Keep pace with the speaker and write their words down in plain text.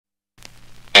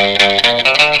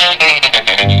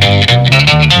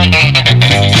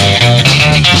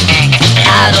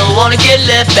wanna get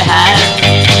left behind.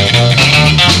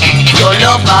 Gonna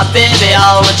love my baby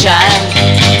all the time.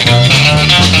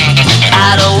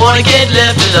 I don't wanna get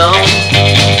left alone.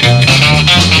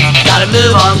 Gotta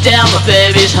move on down, my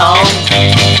baby's home.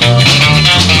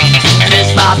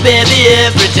 Miss my baby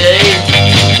every day.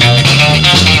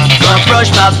 Gonna brush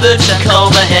my boots and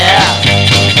comb my hair.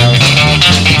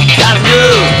 Gotta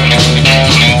move,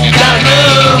 gotta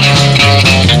move,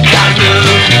 gotta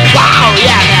move. Wow,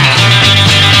 yeah now.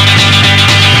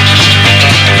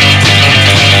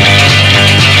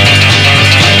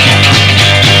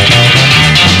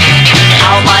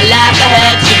 All my life I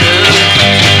had to move.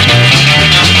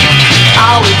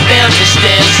 Always failed to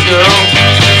stay in school.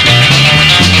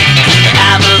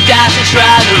 I moved out to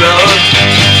try the road.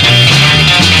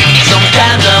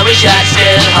 Sometimes I wish I'd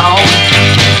stayed at home.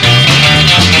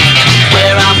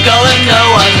 Where I'm going no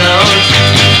one knows.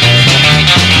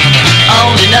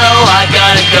 Only know I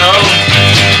gotta go.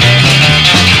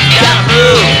 Gotta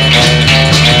move.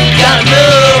 Gotta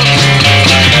move.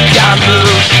 Gotta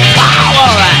move. Wow,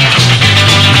 alright.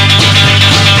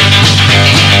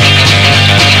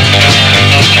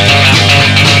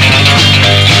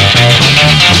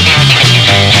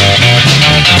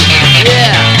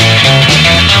 Yeah.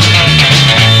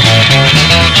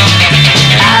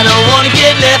 I don't wanna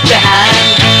get left behind.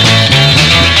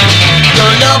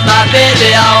 Gonna love my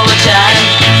baby all the time.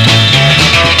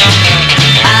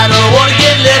 I don't wanna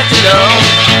get left alone.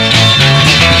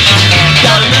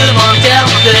 Gotta move on down,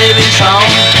 my baby's home.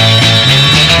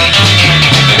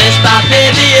 Miss my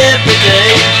baby every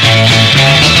day.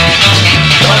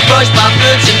 Gonna brush my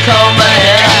boots and comb my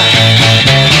hair.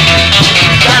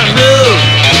 Gotta move.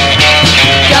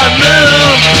 Gotta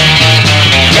move.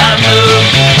 Gotta move.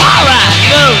 Alright,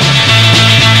 move.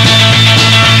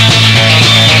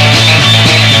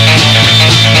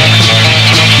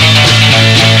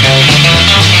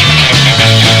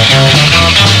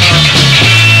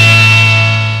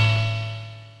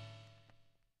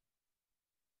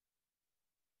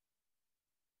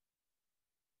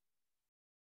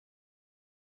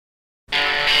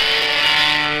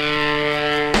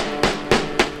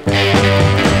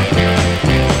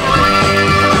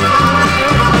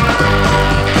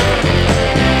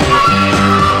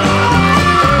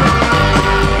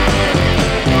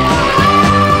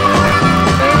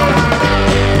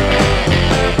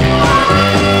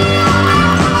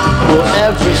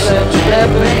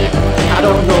 I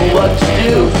don't know what to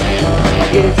do. I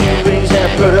gave you rings and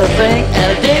a pretty thing,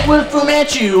 and a date with from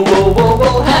at you. Whoa, whoa,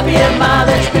 whoa, happy am I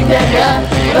that you picked that guy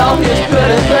with all his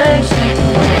pretty things.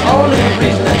 Only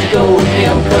reason that you go with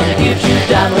him, cause he gives you a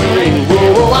diamond ring.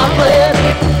 Whoa, whoa, I'm glad.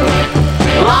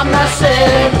 Well, I'm not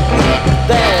sad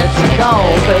that you're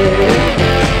gone, baby.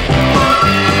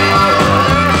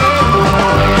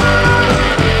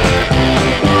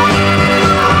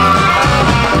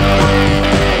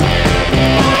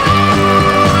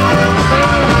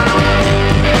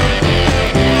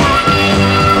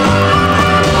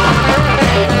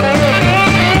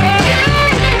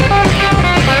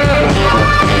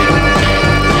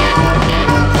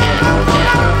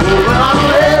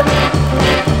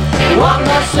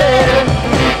 Said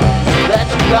that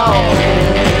you're gone.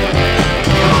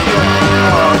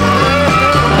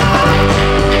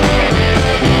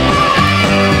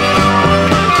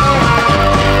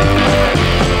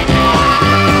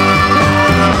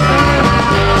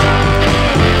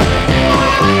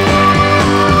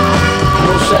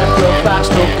 No sacrifice,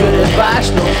 no good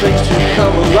advice, no things to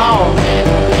come along.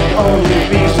 The only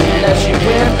reason that she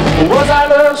went was our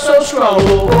love so strong.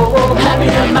 Oh, oh, oh, happy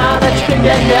am I that you picked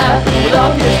that guy with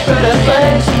all his pretty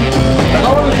things. The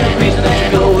only reason that you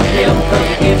go with him, cause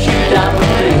he gives you diamond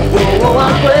rings. Whoa, whoa,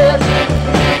 I'm glad.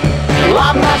 Well,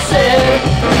 I'm not sad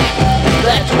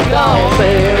that you're gone,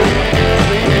 baby.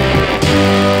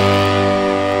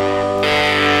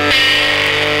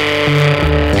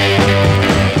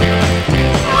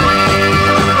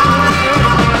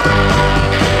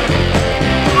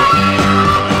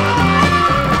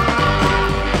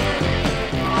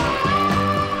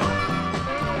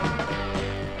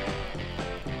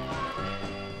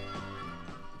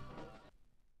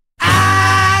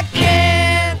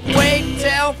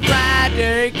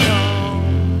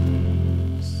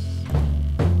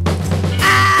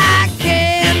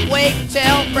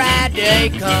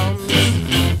 Comes.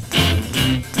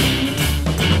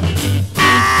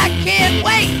 I can't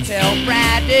wait till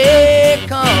Friday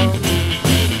comes.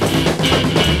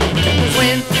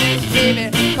 When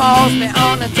baby calls me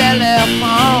on the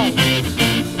telephone,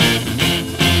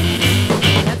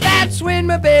 and that's when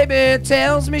my baby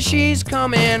tells me she's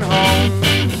coming home.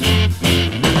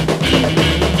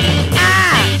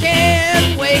 I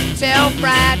can't wait wait till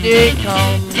Friday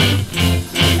comes.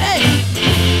 Hey!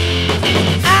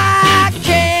 I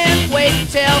can't wait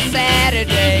till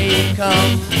Saturday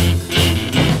comes.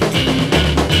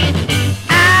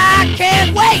 I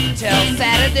can't wait till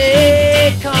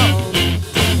Saturday comes.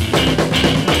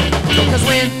 'Cause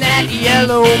when that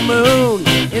yellow moon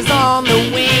is on the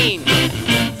wane,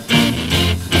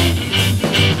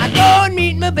 I go and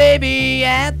meet my baby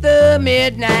at the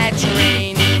midnight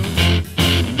train.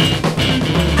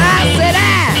 I said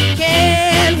I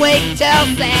can't wait till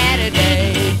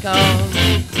Saturday comes.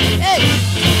 Hey!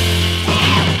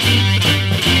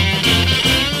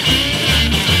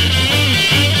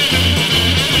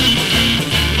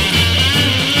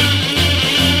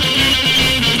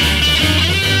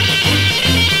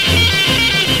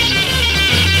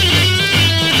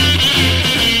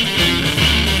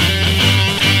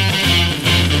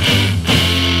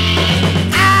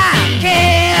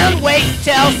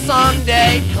 Till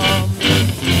Sunday comes.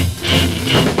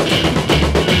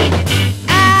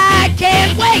 I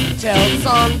can't wait till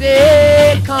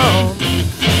Sunday comes.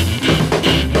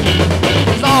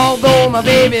 'Cause although my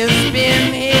baby's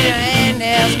been here and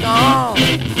has gone,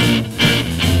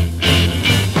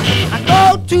 I go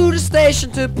to the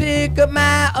station to pick up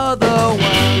my other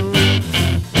one.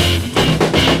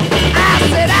 I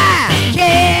said I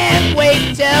can't wait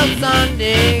till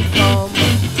Sunday comes.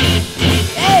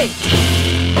 Hey!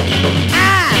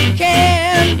 I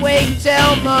can't wait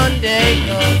till Monday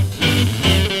comes.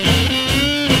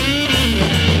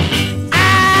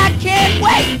 I can't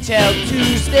wait till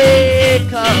Tuesday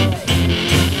comes.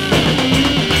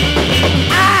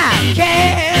 I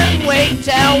can't wait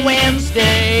till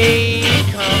Wednesday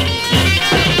comes.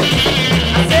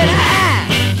 I said I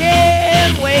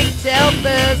can't wait till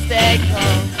Thursday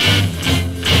comes.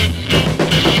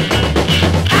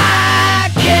 I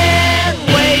can't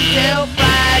wait till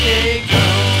Friday comes.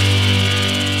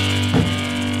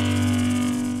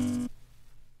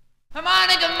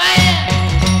 Harmonica man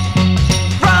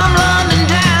from London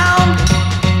town,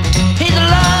 he's a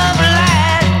lover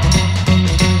lad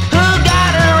who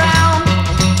got around.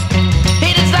 He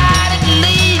decided to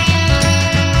leave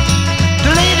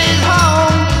his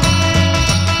home,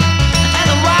 and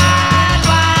the wide,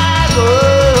 wide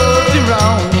world to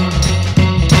roam.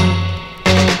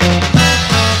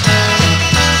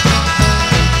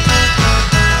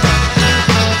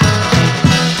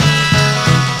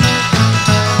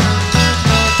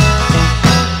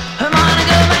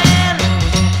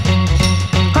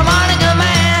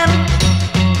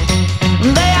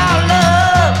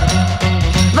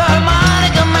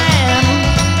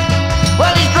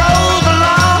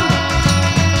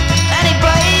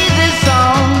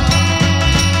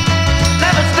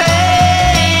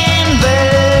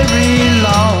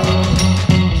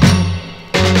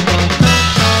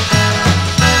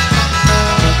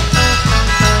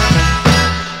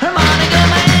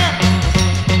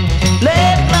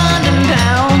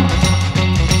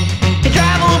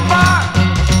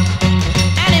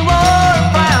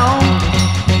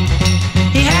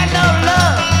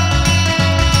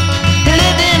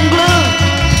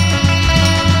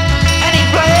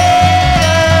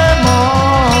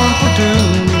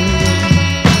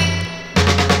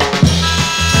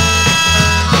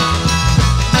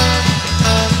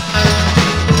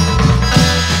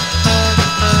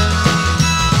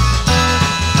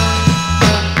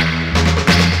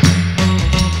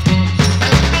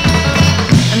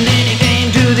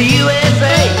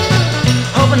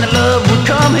 hoping that love would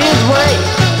come his way.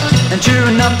 And sure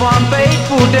enough, one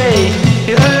fateful day,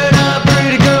 he heard a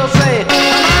pretty girl say,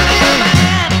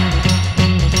 "Man,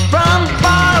 from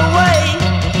far away,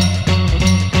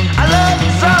 I love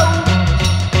you so,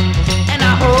 and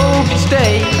I hope you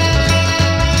stay.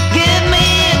 Give me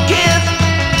a kiss,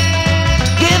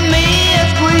 give me a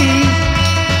squeeze.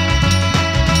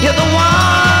 You're the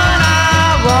one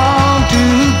I want to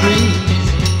please."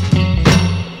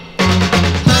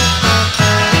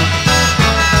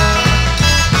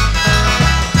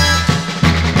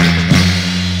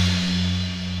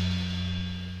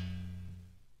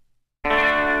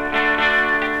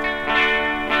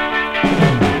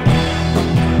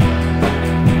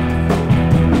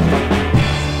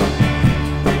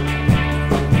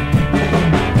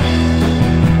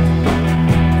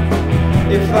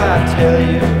 If I tell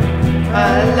you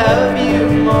I love you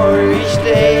more each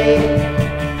day,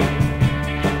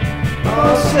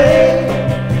 I'll say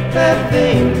that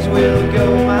things will go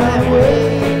my way.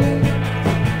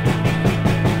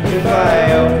 If I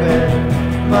open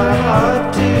my heart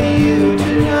to you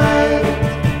tonight,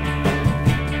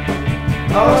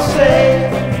 I'll say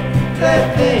that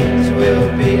things will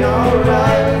be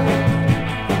alright.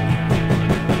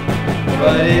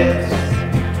 but it's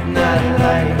not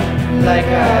like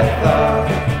I thought.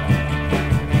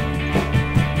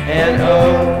 And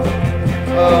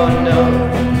oh no,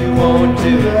 you won't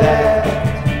do that.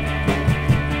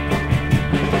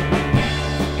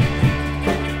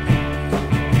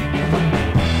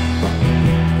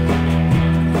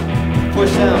 For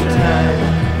some time,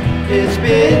 it's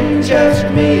been just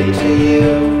me to you,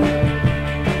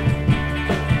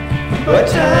 but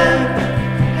time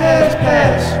has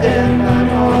passed and I'm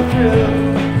all through.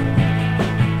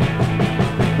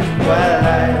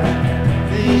 While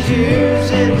these years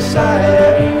inside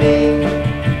of me,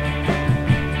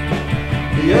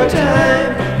 your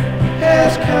time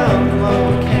has come,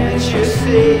 oh can't you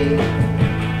see?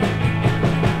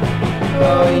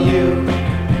 Oh, you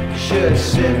should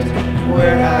sit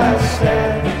where I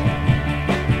sat,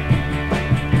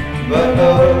 but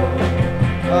oh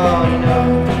no,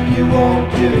 you won't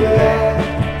do that.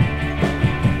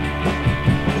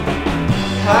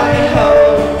 Hi-ho,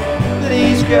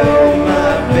 please go,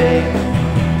 my babe.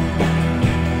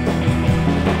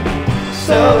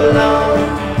 So long,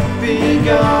 be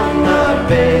gone, my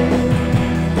babe.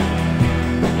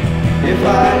 If I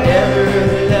ever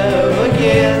love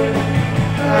again,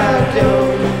 I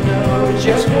don't know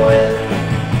just when.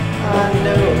 I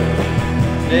know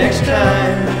next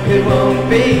time it won't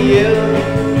be you.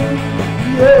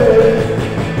 Yeah.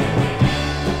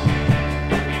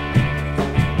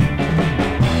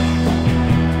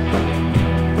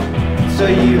 So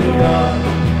you've gone,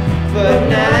 but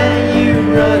now you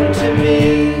run to me.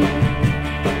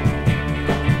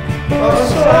 Oh,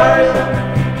 sorry,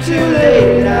 too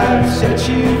late, I've set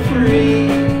you free.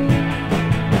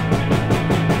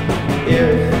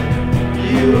 If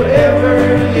you ever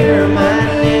hear my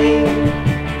name,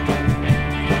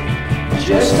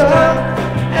 just stop,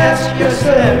 ask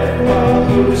yourself, well,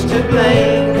 who's to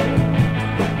blame?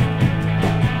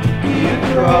 You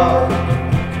crawl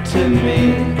to me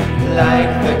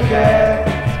like the cat,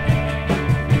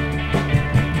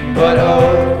 but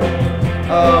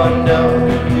oh no,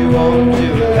 you won't do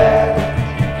that.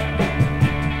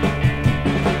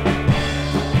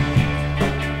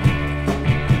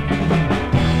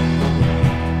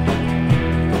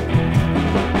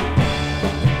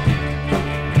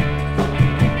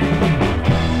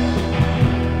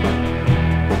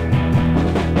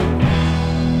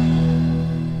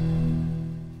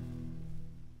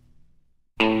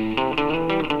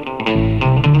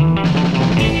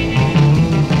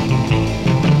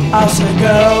 I said,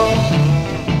 girl,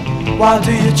 why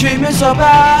do you treat me so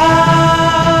bad?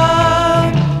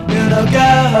 You know,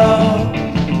 girl,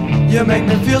 you make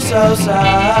me feel so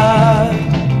sad.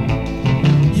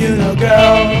 You know,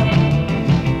 girl,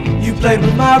 you played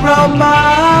with my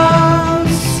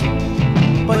romance,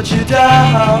 but you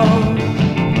don't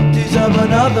deserve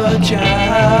another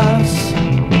chance.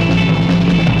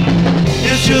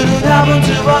 It shouldn't happen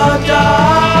to a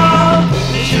dog.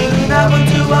 It shouldn't happen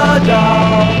to a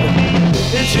dog.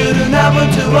 It shouldn't happen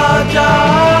to a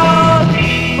dog,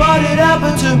 but it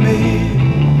happened to me.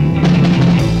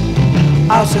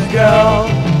 I said, girl,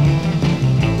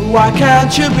 why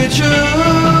can't you be true?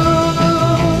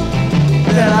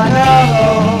 Then I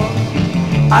know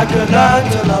I could learn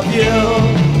to love you.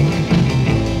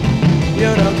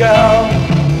 You know, girl,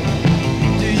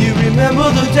 do you remember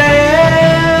the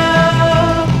day?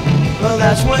 Well,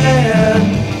 that's when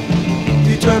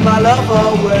you turned my love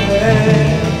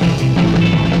away.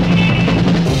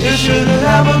 It shouldn't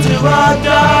happen to a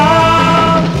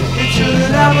dog. It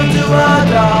shouldn't happen to a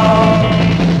dog.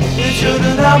 It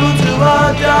shouldn't happen to a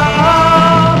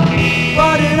dog,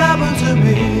 but it happened to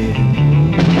me.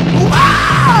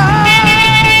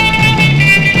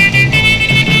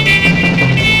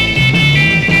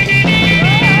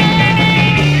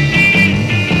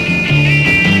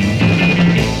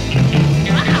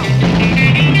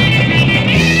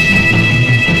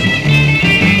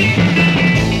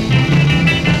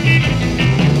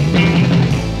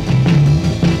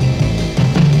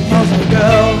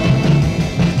 Girl,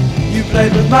 you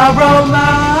played with my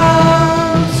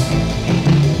romance,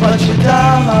 but you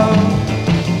don't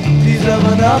deserve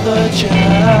another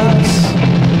chance.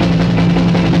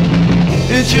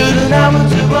 It shouldn't happen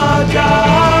to a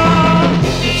dog.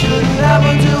 It shouldn't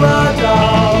happen to a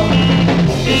dog.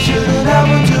 It shouldn't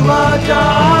happen to a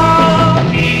dog,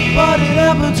 but it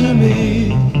happened to me.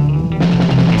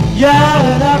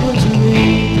 Yeah, it happened to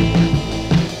me.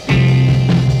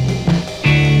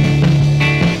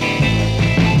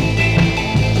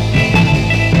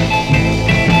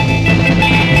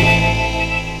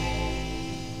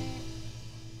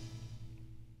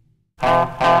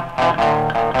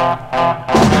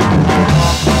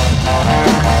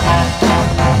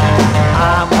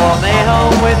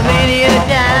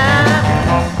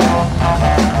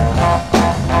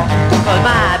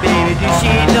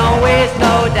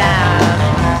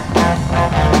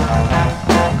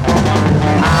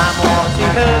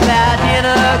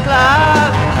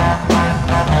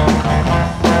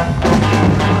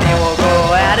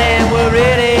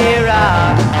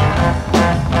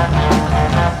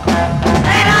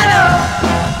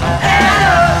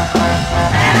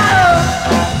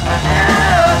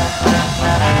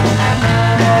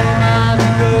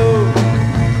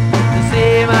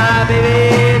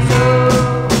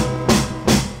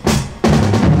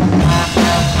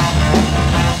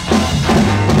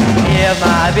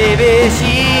 baby,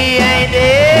 she ain't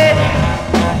dead.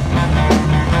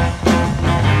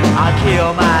 I'll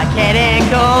kill my cat and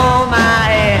comb my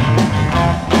hair.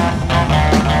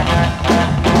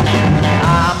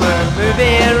 I'm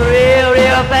moving real,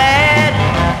 real bad,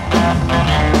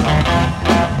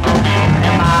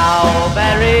 and my old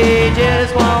battery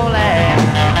just won't last.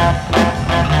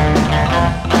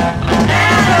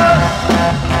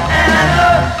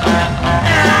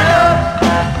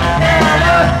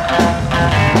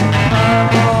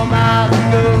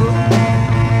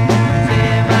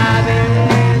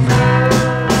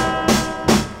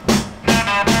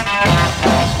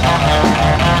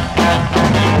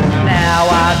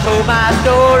 My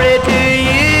story to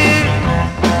you.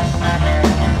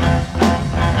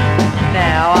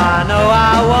 Now I know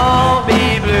I won't be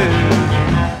blue.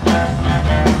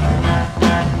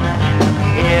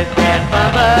 It's been fun,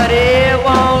 but it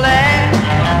won't last.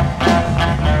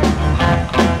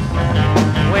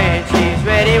 When she's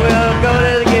ready, we'll go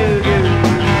to the goo-goo.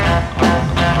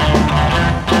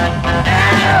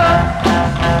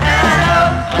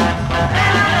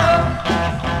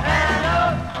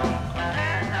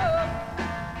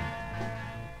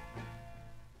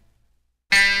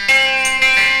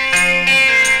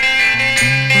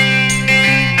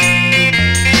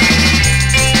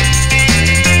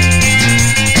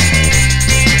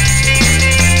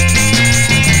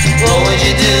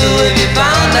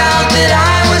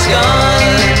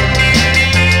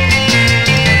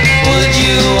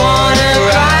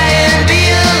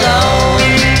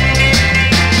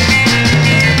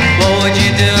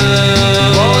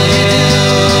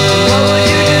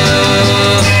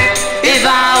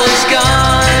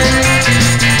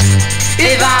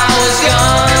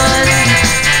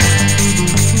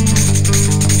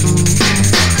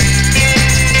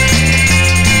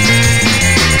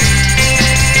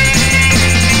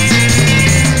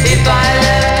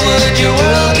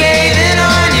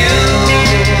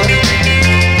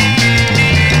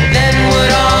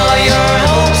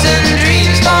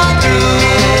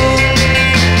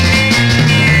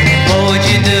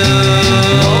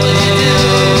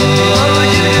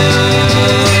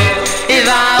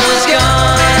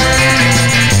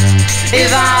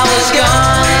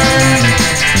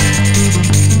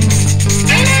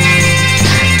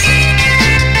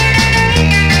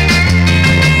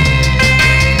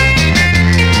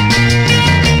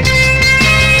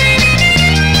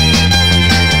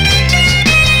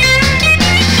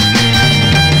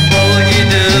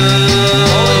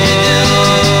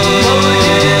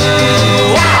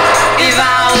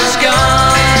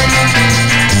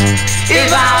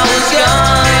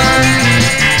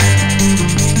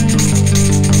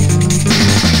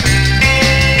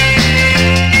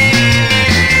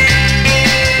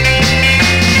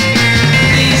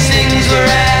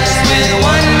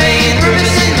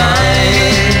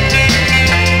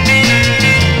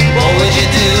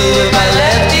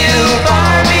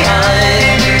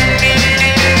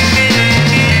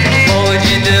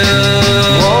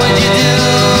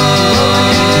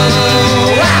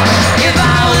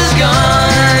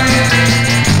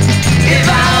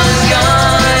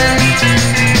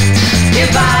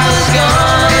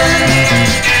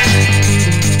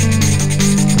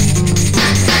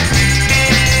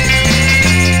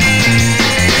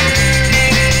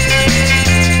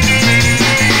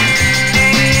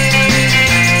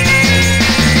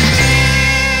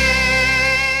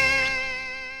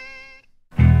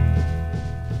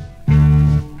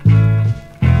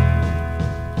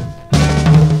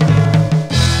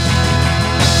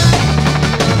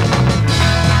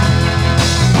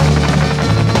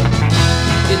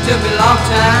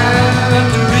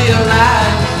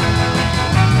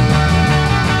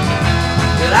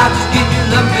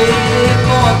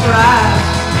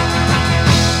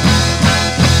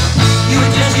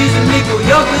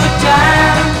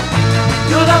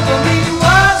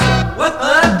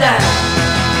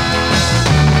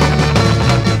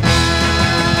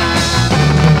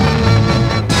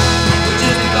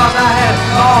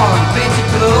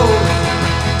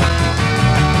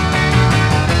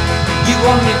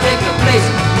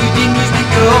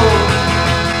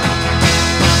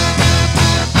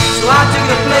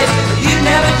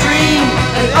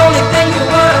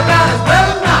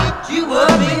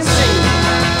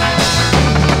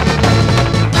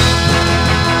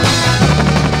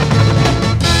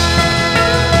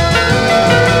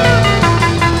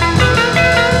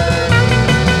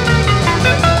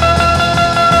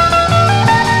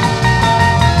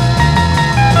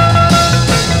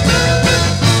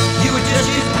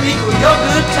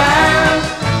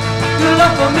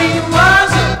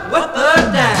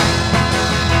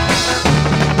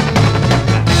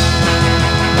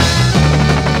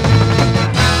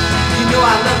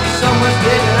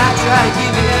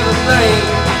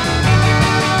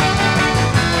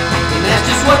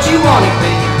 just what you wanted,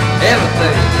 baby,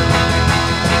 everything.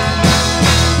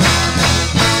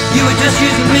 You were just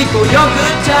using me for your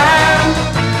good time.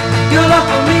 Your love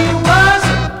for me was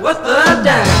worth a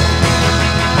dime.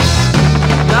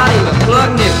 Not even plug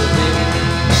nickel, baby.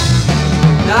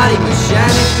 Not even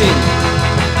shiny penny.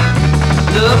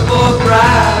 Love for a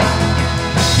bride.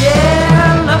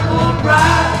 Yeah, love for a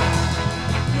bride.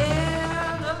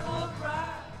 Yeah, love for a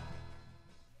bride.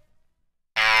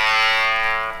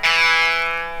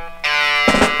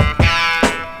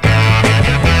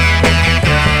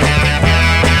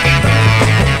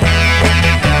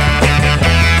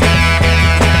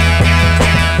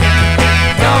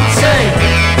 Don't say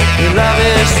your love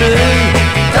is true.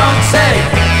 Don't say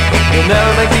you'll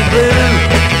never make me blue.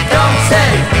 Don't say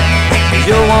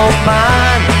you won't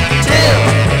mind till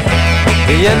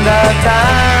the end of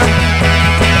time.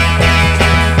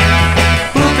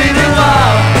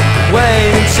 Whoopie-doo-wah,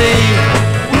 wait and see.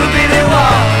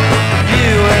 Whoopie-doo-wah,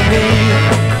 you and me.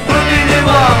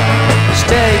 Whoopie-doo-wah,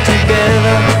 stay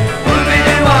together.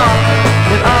 Whoopie-doo-wah,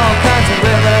 in all kinds of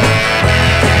weather.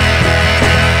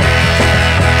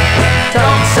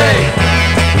 Don't say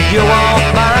you won't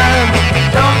mind.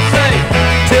 Don't say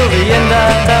till the end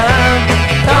of time.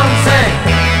 Don't say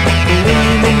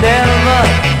believe me never,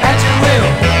 that you will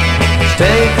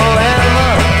stay forever.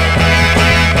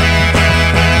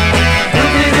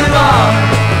 Whoopie-doo-wah,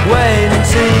 wait and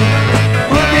see.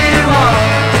 Whoopie-doo-wah,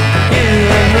 you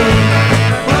and me.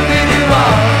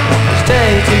 Whoopie-doo-wah,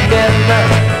 stay together.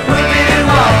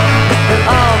 Whoopie-doo-wah, with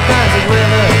all kinds of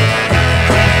weather.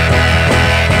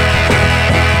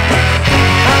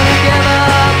 I'm together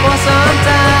for some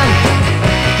time.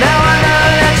 Now I know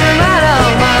that you're not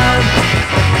all mine,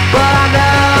 but I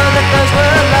know that those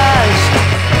were lies,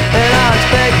 and I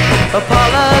expect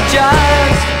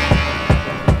apologize.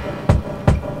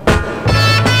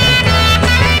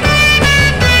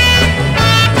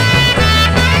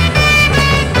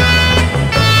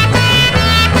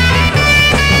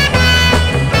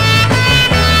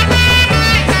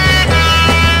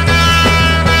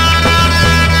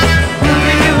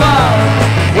 Whoopie-doo-wah,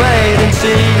 wait and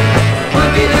see.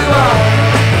 Whoopie-doo-wah,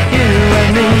 you and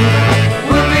me.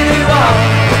 Whoopie-doo-wah,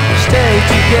 stay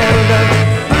together.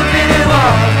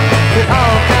 Whoopie-doo-wah, with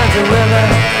all kinds of weather.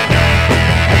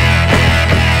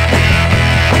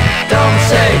 Don't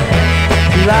say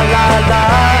la la la.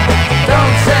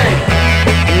 Don't say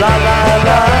la la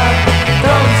la.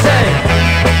 Don't say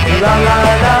la la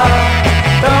la.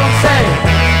 Don't say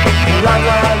la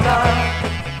la la.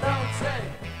 Don't say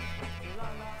la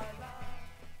la la.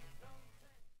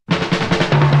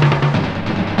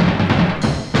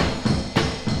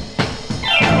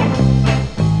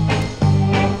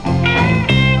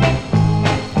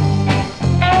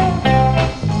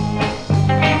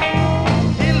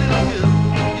 Hey little girl,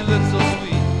 you look so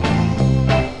sweet.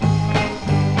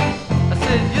 I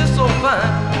said you're so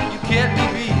fine, you can't be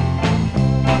beat.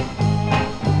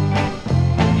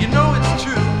 You know it's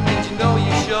true, and you know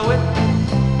you show it.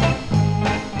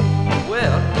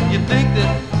 Well, you think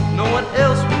that no one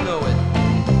else will know it,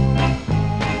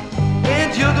 and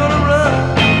you're gonna run.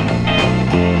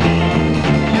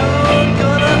 You're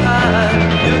gonna hide.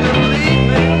 You're gonna leave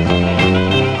me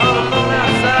all alone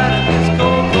outside in this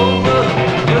cold, cold world.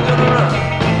 You're gonna run,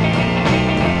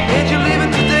 and you're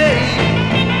leaving today.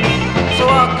 So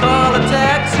I'll call a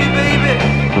taxi, baby,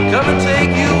 come and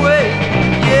take you away.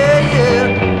 Yeah, yeah.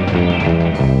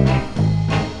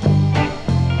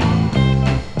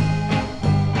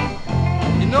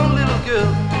 You know, little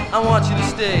girl, I want you to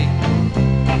stay,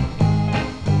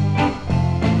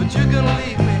 but you're gonna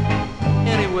leave me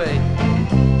anyway.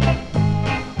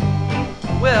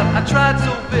 Well, I tried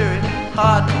so very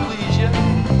hard to please you,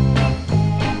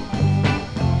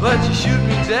 but you shoot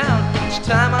me down each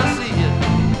time I see you.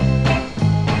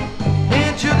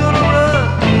 And you're gonna run.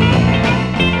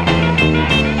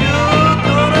 You're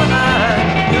gonna hide.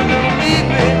 You're gonna leave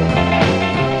me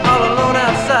all alone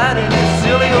outside in this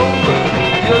silly old world.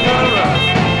 You're gonna run.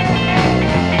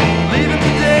 Leaving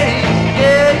today,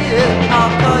 yeah, yeah.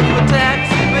 I'll call you a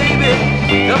taxi, baby.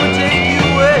 Come and take you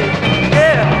away.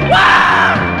 Yeah.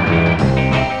 Wow!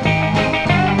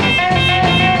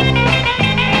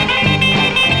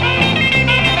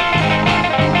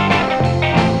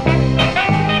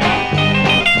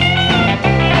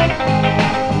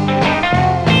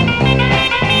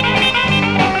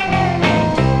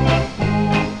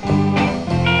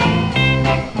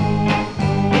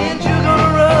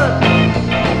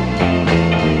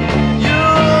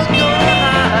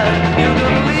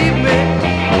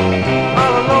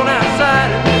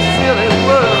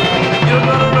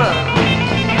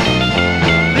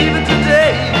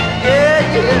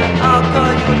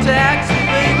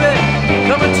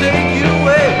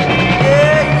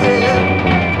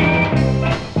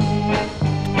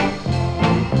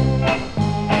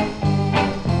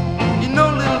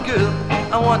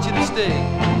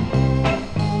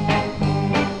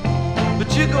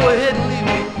 go ahead and leave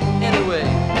me anyway.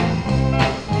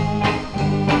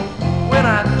 When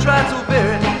I try so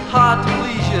very hard to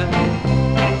please you,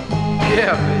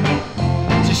 yeah, baby,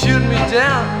 you shoot me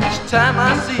down each time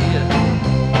I see you.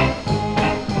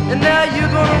 And now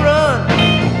you're gonna run,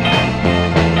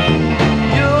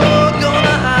 you're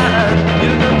gonna hide,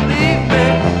 you're gonna leave me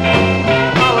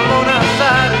all alone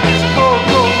outside in this cold,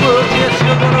 cold world. Yes,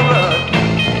 you're gonna run,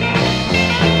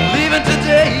 leaving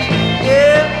today,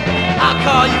 yeah. I'll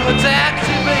call you a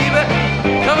taxi, baby,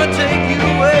 come and take you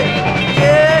away,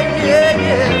 yeah, yeah,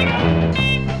 yeah.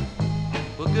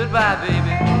 Well, goodbye,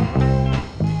 baby,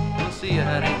 we'll see you,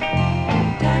 honey.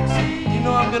 Taxi, you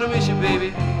know I'm gonna miss you,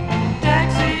 baby.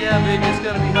 Taxi, yeah, baby, it's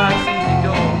gonna be hard seeing you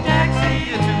go. Taxi,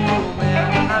 you're too cool,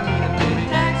 man, I mean it, baby.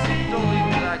 Taxi, don't leave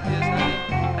me like this, honey,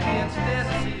 I can't stand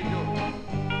to see you go.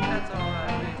 That's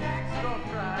alright, baby, don't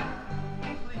cry,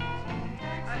 please.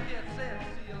 I can't stand to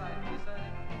see you like this, honey.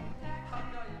 I'll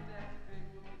call you a taxi, baby,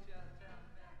 we'll get you out of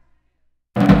town.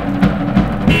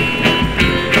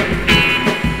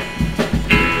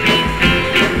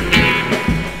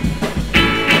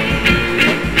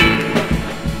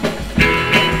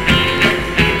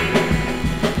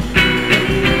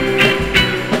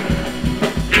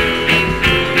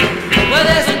 Well,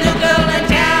 there's a new girl in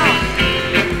town,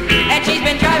 and she's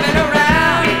been driving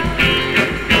around.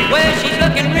 Well, she's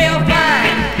looking real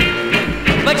fine,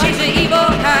 but she's the evil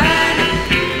kind,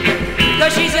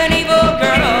 'cause she's an evil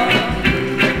girl.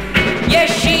 Yes,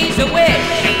 she's a witch.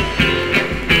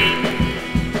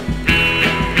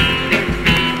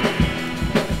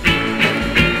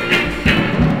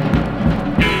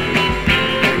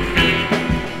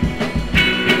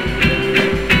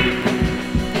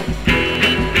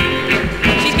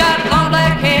 She's got long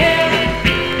black hair,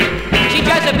 she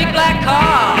drives a big black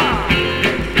car.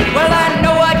 Well, I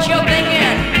know what you're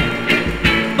thinking,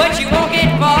 but you won't get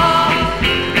far.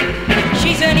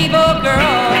 She's an evil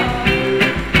girl,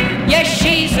 yes,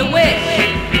 she's a witch.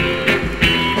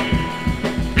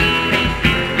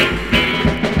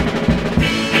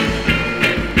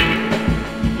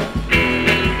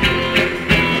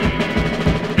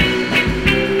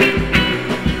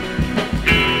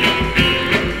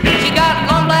 She got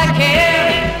long black hair,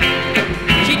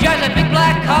 she drives a big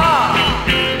black car.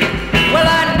 Well,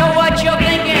 I know what you're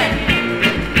thinking,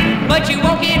 but you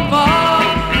won't get far.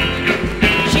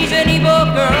 She's an evil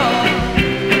girl,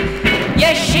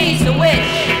 yes, she's a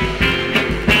witch.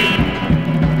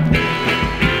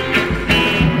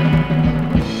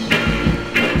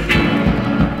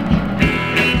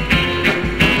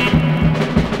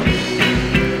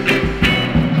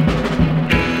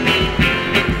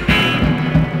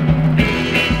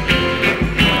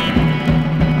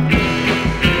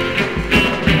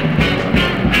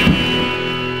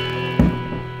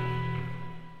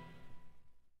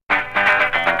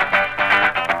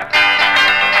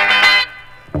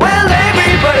 Well,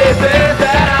 everybody says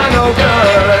that I'm no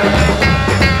good.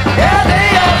 Yeah, they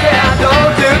all say I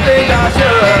don't do things I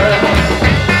should.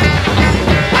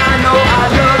 I know I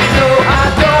love you, so I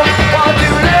don't want to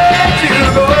let you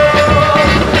go.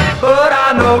 But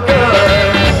I'm no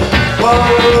good. Whoa,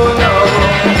 no.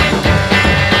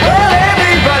 Well,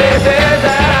 everybody says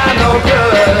that I'm no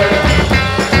good.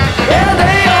 Yeah,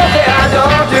 they all say I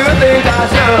don't do things I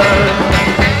should.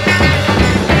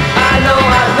 I know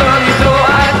I love you, so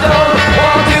I don't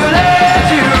want to let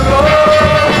you go.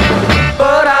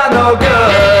 But I'm no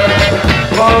good,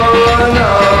 oh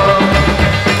no.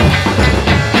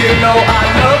 You know I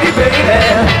love you, baby.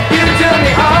 You turn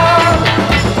me on.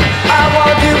 I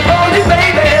want to hold you,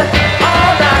 baby,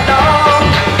 all night long.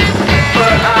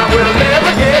 But I will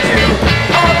never get you,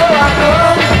 although I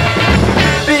could,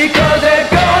 because they're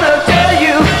gonna tell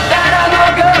you that I'm no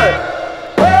good.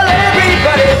 Well,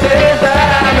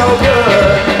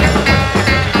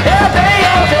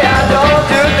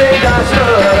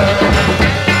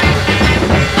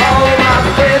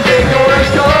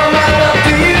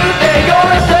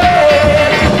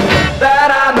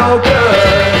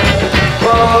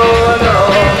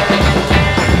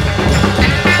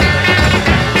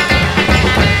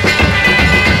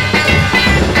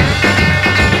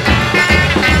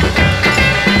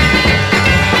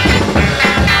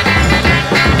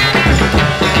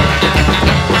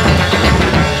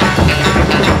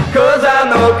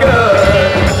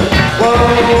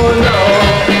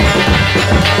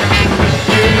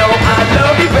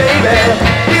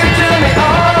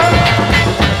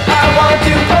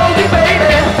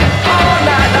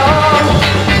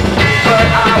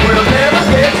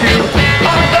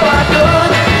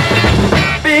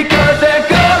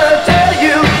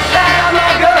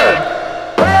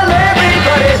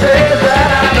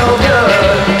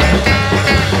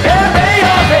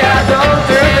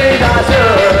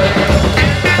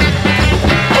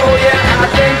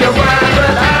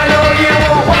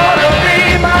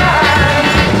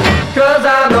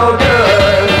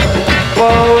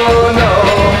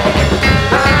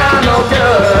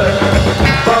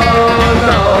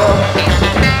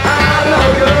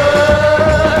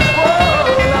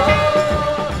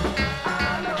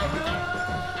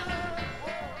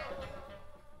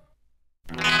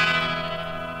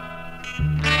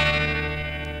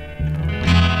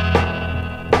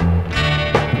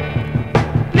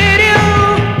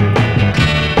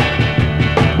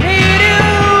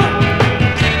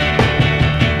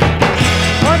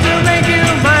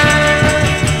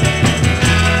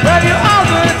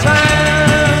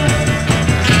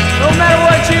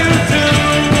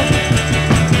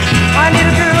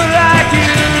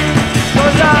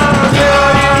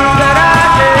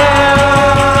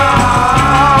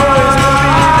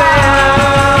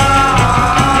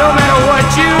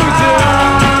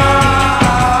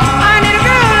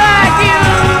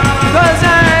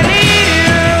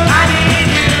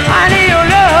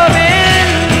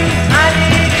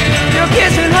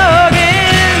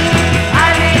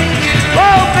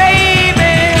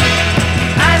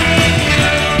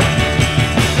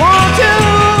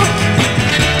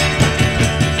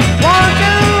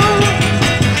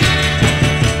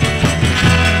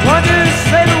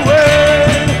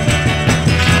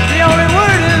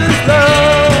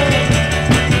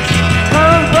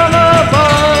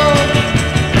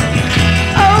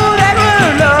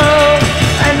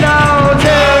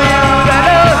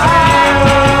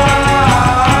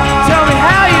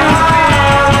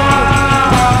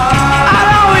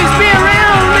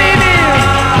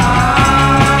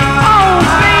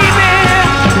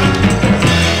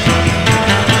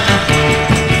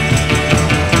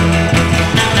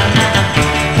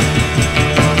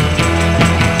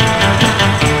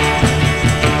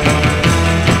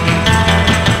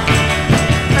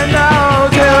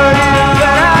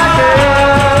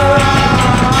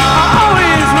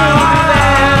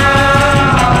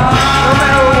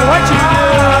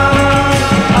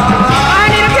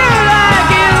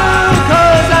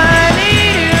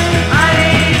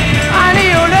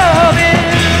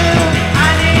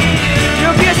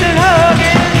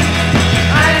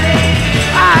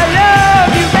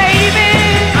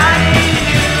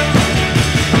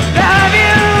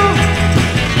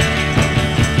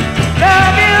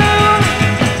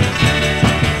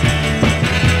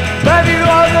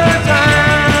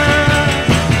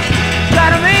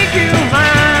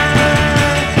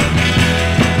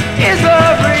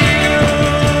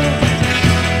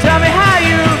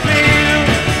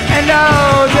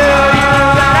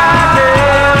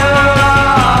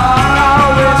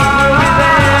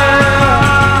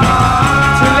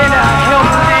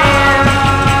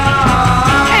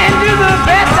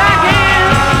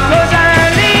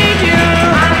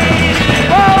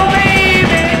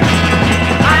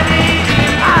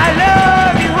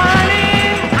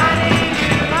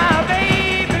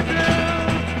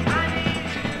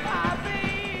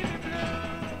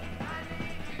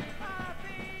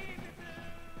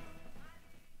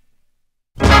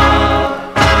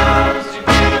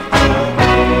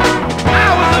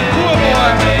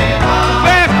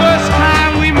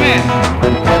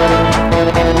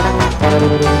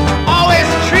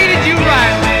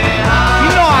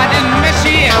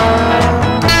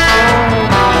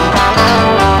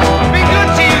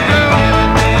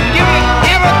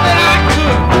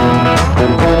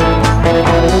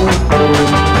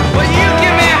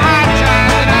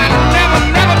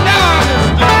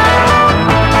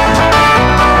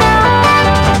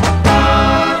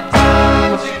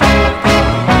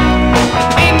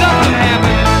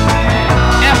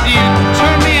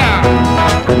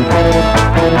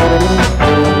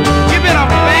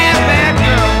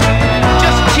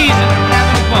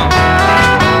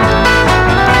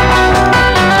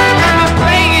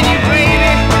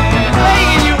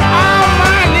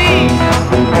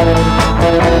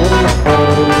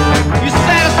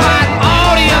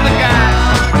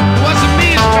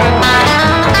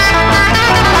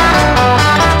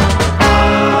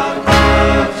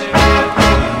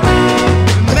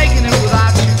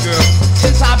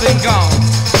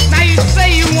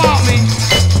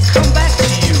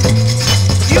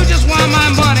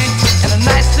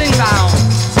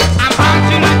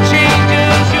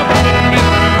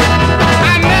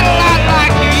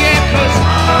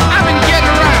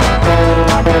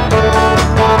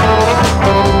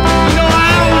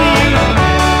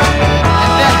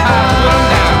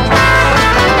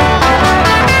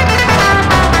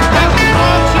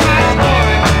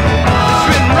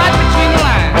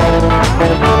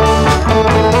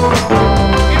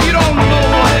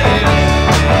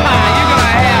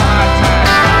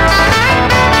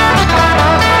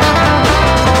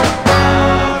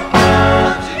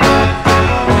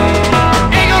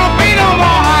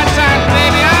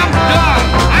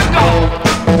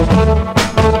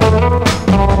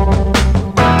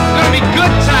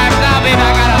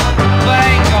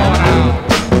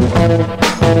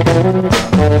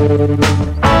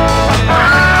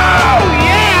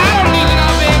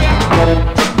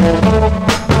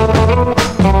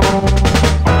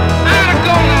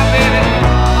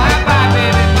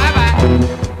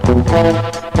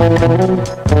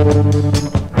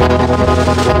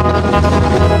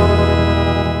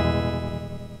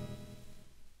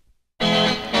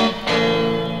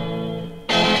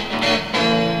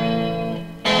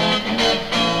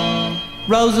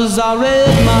 roses are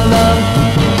red, my love.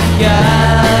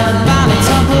 Yeah,